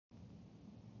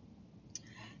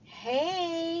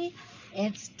Hey,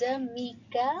 it's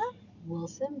Damika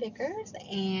Wilson Vickers,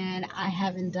 and I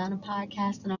haven't done a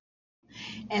podcast in a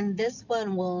and this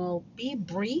one will be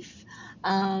brief.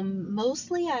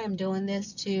 Mostly, I am doing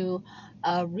this to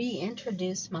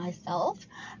reintroduce myself.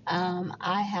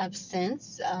 I have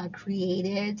since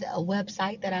created a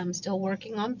website that I'm still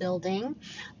working on building,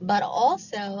 but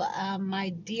also my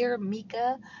Dear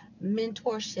Mika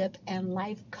mentorship and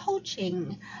life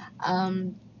coaching.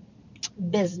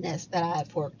 Business that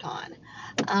I've worked on.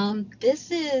 This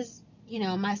is,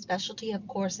 my specialty, of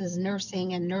course, is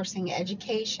nursing and nursing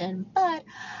education, but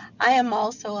I am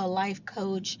also a life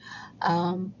coach,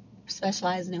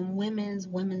 specializing in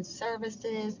women's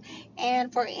services,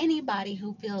 and for anybody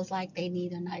who feels like they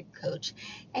need a life coach.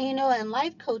 And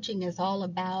life coaching is all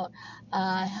about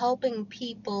helping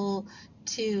people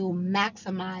to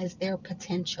maximize their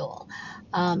potential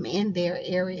in their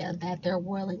area that they're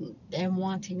willing and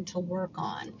wanting to work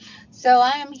on. So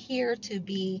I am here to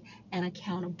be an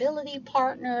accountability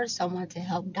partner, someone to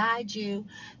help guide you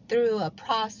through a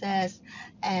process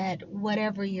at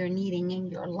whatever you're needing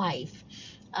in your life.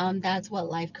 That's what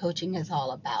life coaching is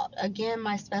all about. Again,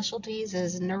 my specialties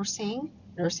is nursing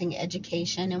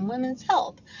education, and women's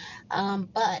health.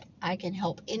 But I can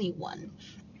help anyone.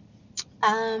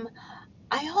 Um,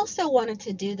 I also wanted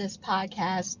to do this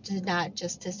podcast to not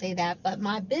just to say that, but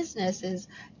my business is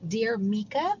Dear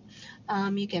Mika.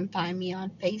 You can find me on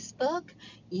Facebook.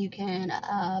 You can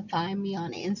find me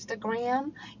on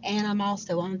Instagram, and I'm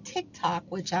also on TikTok,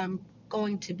 which I'm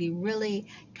going to be really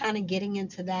kind of getting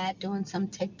into that, doing some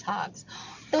TikToks.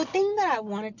 The thing that I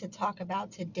wanted to talk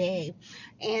about today,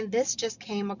 and this just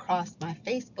came across my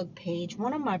Facebook page,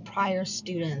 one of my prior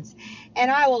students, and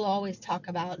I will always talk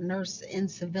about nurse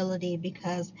incivility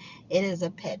because it is a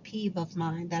pet peeve of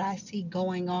mine that I see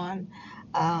going on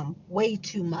way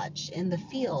too much in the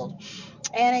field.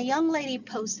 And a young lady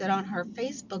posted on her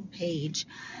Facebook page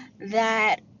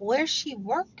that where she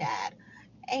worked at,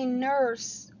 a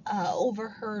nurse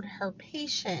overheard her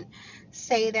patient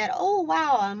say that, oh,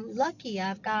 wow, I'm lucky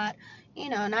I've got,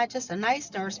 not just a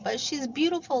nice nurse, but she's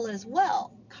beautiful as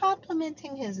well,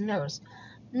 complimenting his nurse.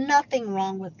 Nothing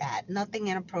wrong with that. Nothing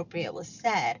inappropriate was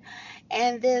said.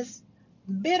 And this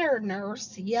bitter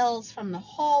nurse yells from the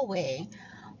hallway,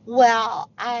 well,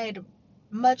 I'd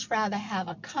much rather have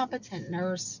a competent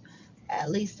nurse, at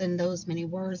least in those many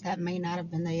words. That may not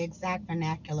have been the exact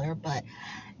vernacular, but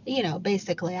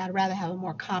basically, I'd rather have a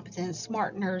more competent,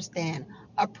 smart nurse than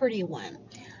a pretty one.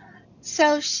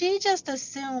 So she just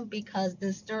assumed because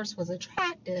this nurse was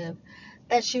attractive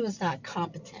that she was not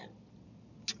competent,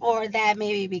 or that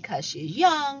maybe because she's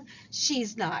young,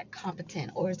 she's not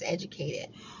competent or is educated,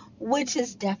 which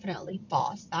is definitely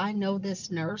false. I know this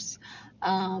nurse,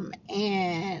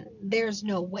 and there's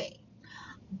no way.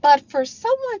 But for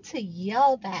someone to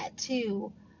yell that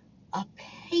to a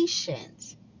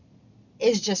patient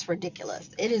is just ridiculous.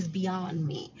 It is beyond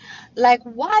me. Like,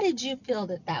 why did you feel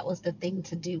that that was the thing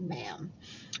to do, ma'am?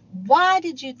 Why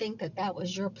did you think that that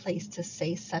was your place to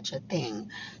say such a thing?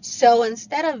 So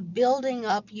instead of building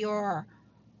up your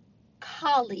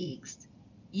colleagues,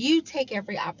 you take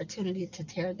every opportunity to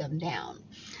tear them down.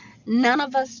 None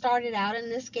of us started out in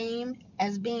this game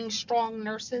as being strong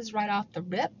nurses right off the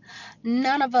rip.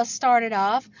 None of us started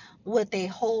off with a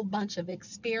whole bunch of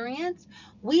experience.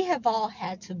 We have all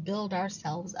had to build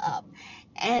ourselves up.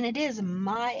 And it is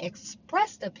my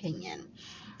expressed opinion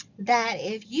that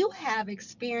if you have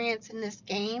experience in this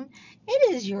game,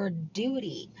 it is your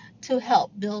duty to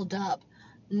help build up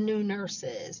new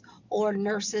nurses or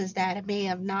nurses that may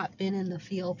have not been in the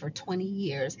field for 20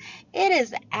 years. It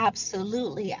is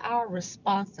absolutely our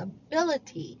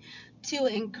responsibility to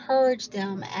encourage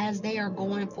them as they are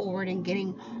going forward and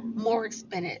getting more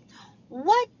experience.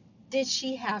 What did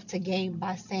she have to gain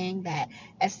by saying that,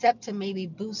 except to maybe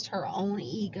boost her own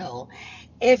ego?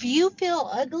 If you feel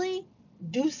ugly,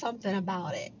 do something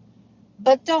about it.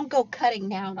 But don't go cutting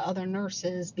down other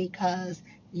nurses because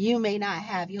you may not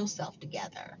have yourself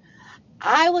together.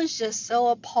 I was just so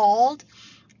appalled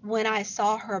when I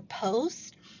saw her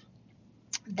post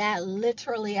that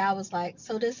literally I was like,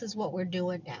 so this is what we're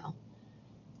doing now.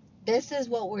 This is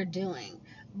what we're doing.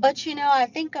 But I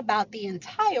think about the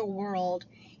entire world,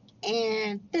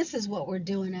 and this is what we're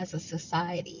doing as a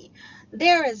society.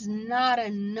 There is not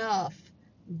enough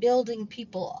building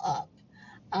people up.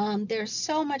 There's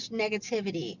so much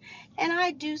negativity, and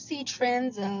I do see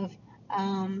trends of,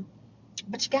 um,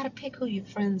 but you got to pick who your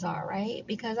friends are, right?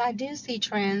 Because I do see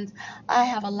trends. I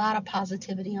have a lot of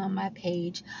positivity on my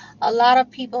page. A lot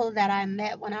of people that I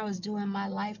met when I was doing my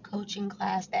life coaching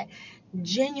class that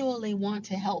genuinely want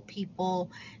to help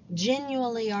people,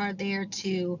 genuinely are there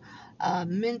to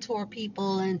mentor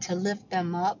people and to lift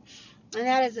them up. And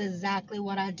that is exactly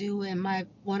what I do in my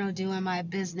want to do in my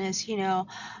business.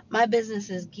 My business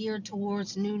is geared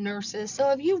towards new nurses.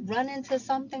 So if you run into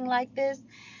something like this,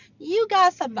 you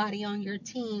got somebody on your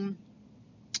team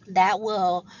that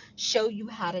will show you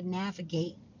how to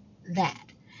navigate that,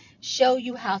 show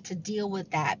you how to deal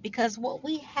with that. Because what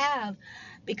we have,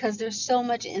 because there's so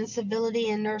much incivility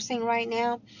in nursing right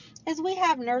now, is we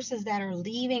have nurses that are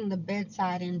leaving the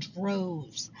bedside in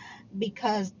droves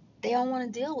because they don't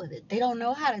want to deal with it. They don't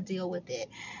know how to deal with it.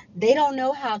 They don't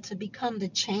know how to become the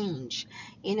change.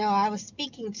 I was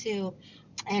speaking to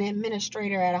an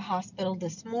administrator at a hospital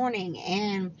this morning,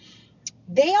 and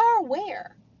they are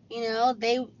aware.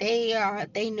 They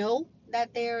know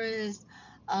that there is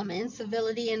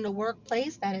incivility in the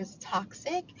workplace that is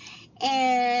toxic,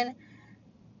 and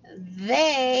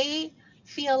they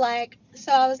feel like.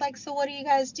 So I was like, so what are you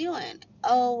guys doing?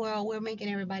 Oh, well, we're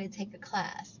making everybody take a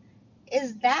class.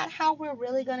 Is that how we're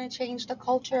really going to change the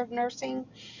culture of nursing?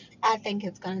 I think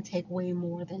it's going to take way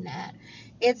more than that.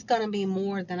 It's going to be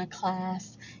more than a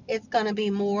class. It's going to be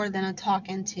more than a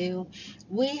talking to.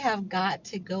 We have got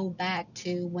to go back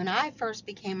to when I first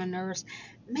became a nurse.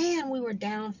 Man, we were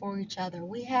down for each other.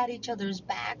 We had each other's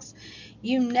backs.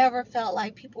 You never felt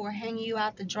like people were hanging you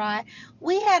out to dry.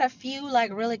 We had a few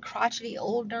like really crotchety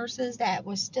old nurses that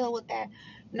were still with that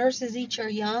nurses eat your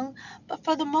young. But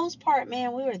for the most part,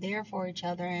 man, we were there for each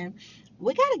other. And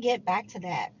we got to get back to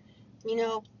that. You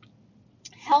know,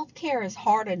 Healthcare is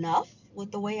hard enough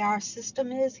with the way our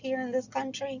system is here in this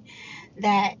country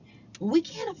that we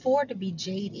can't afford to be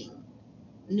jading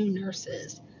new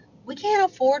nurses. We can't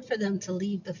afford for them to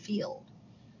leave the field.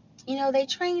 They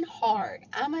train hard.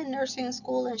 I'm a nursing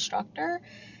school instructor.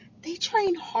 They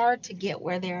train hard to get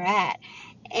where they're at.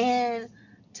 And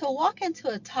to walk into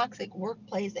a toxic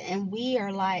workplace and we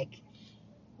are like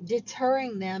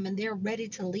deterring them and they're ready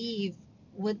to leave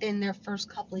within their first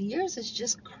couple of years is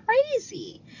just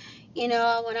crazy. When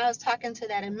I was talking to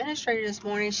that administrator this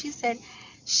morning, she said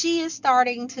she is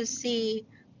starting to see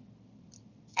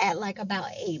at like about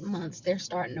 8 months, they're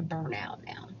starting to burn out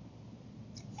now.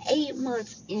 8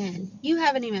 months in, you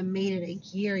haven't even made it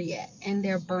a year yet, and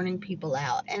they're burning people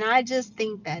out. And I just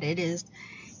think that it is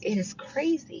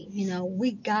crazy.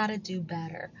 We gotta do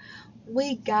better.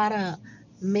 We gotta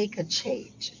make a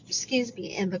change,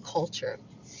 in the culture.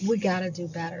 We gotta do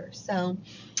better. So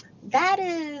that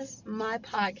is my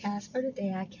podcast for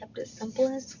today. I kept it simple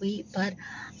and sweet, but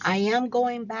I am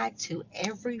going back to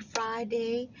every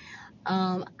Friday.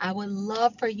 I would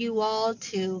love for you all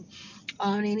to,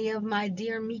 on any of my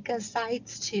Dear Mika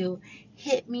sites, to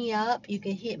hit me up. You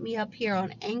can hit me up here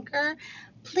on Anchor.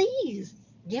 Please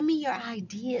give me your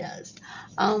ideas.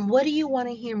 What do you want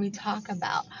to hear me talk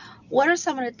about? What are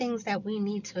some of the things that we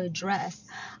need to address?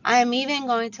 I'm even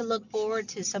going to look forward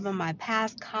to some of my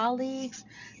past colleagues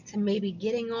to maybe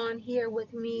getting on here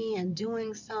with me and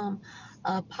doing some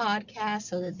podcasts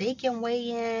so that they can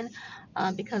weigh in,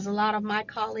 because a lot of my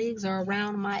colleagues are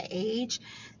around my age.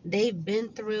 They've been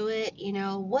through it.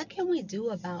 What can we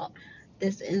do about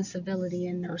this incivility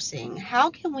in nursing? How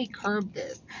can we curb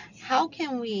this? How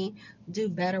can we do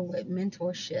better with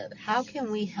mentorship? How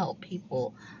can we help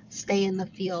people stay in the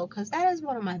field? Because that is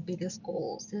one of my biggest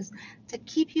goals, is to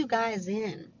keep you guys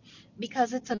in,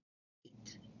 because it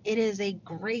is a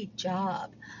great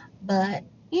job. But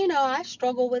I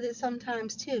struggle with it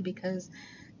sometimes too, because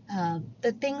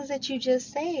the things that you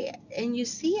just say and you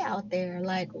see out there,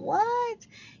 like, what?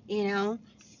 You know,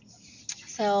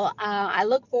 so I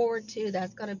look forward to,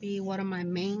 that's going to be one of my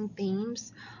main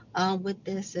themes with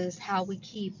this, is how we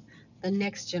keep the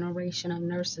next generation of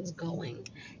nurses going,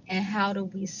 and how do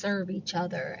we serve each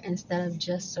other instead of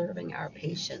just serving our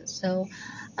patients. So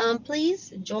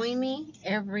please join me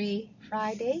every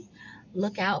Friday.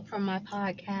 Look out for my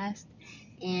podcast,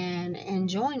 and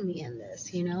join me in this.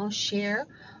 Share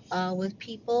with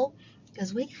people,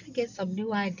 because we got to get some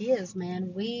new ideas,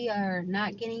 man. We are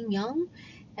not getting young,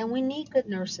 and we need good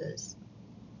nurses.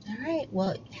 All right.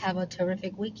 Well, have a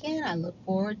terrific weekend. I look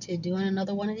forward to doing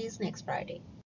another one of these next Friday.